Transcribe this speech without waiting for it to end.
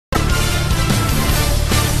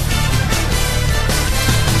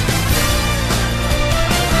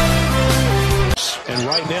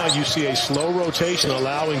you see a slow rotation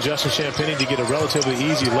allowing Justin Champagnie to get a relatively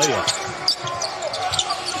easy layup.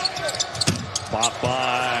 Pop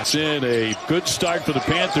by. It's in a good start for the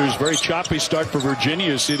Panthers. Very choppy start for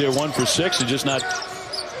Virginia. You see they're 1 for 6 and just not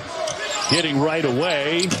hitting right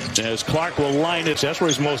away as Clark will line it. That's where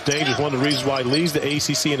he's most dangerous. One of the reasons why he leads the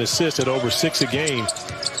ACC in assists at over 6 a game.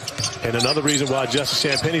 And another reason why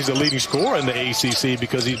Justin Champagnie is the leading scorer in the ACC,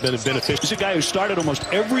 because he's been a beneficial. He's a guy who started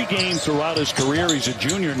almost every game throughout his career. He's a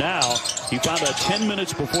junior now. He found out 10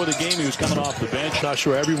 minutes before the game he was coming off the bench. Not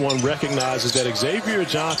sure everyone recognizes that Xavier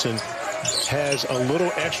Johnson has a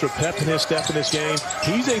little extra pep in his step in this game.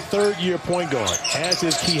 He's a third-year point guard, as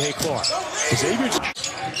is KiHei Clark. Xavier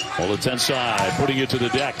on the 10 side, putting it to the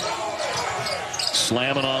deck.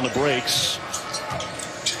 Slamming on the brakes.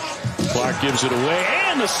 Clark gives it away,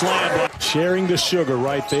 and the slam. Sharing the sugar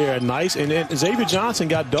right there. Nice. And then Xavier Johnson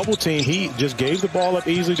got double teamed. He just gave the ball up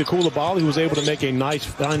easily to Koulibaly, who was able to make a nice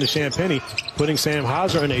find to Champagnie, putting Sam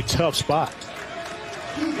Hauser in a tough spot.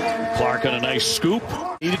 Clark on a nice scoop.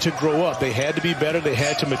 Needed to grow up. They had to be better. They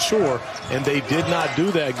had to mature, and they did not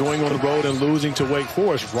do that going on the road and losing to Wake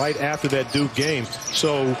Forest right after that Duke game.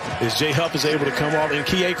 So as Jay Huff is able to come off, and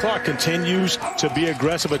KiHei Clark continues to be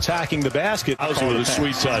aggressive attacking the basket. Hauser with a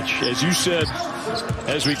sweet touch. As you said,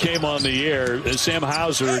 as we came on the air, Sam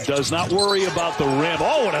Hauser does not worry about the rim.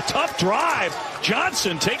 Oh, and a tough drive.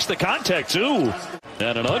 Johnson takes the contact, too.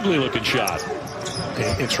 And an ugly-looking shot.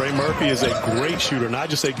 And Trey Murphy is a great shooter, not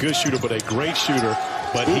just a good shooter, but a great shooter.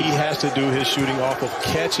 But he has to do his shooting off of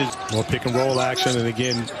catches, more pick-and-roll action. And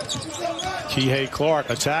again, KiHei Clark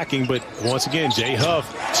attacking, but once again, Jay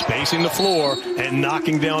Huff spacing the floor and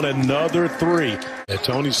knocking down another three. And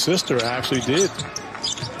Tony's sister actually did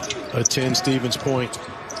attend Stevens Point.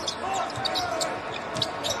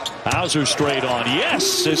 Hauser straight on.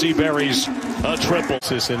 Yes, as he buries a triple.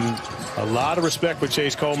 And a lot of respect for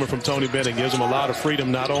Chase Coleman from Tony Bennett. Gives him a lot of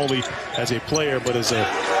freedom, not only as a player, but as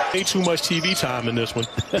a way too much TV time in this one.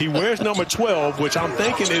 He wears number 12, which I'm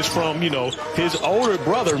thinking is from, his older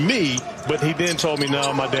brother, me. But he then told me,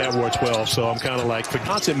 no, my dad wore 12. So I'm kind of like,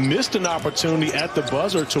 Johnson missed an opportunity at the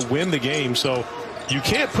buzzer to win the game. So you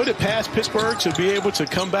can't put it past Pittsburgh to be able to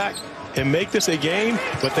come back and make this a game,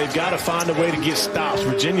 but they've got to find a way to get stops.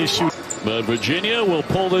 Virginia shoots. But Virginia will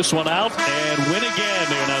pull this one out and win again.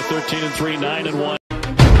 They're now 13-3, 9-1.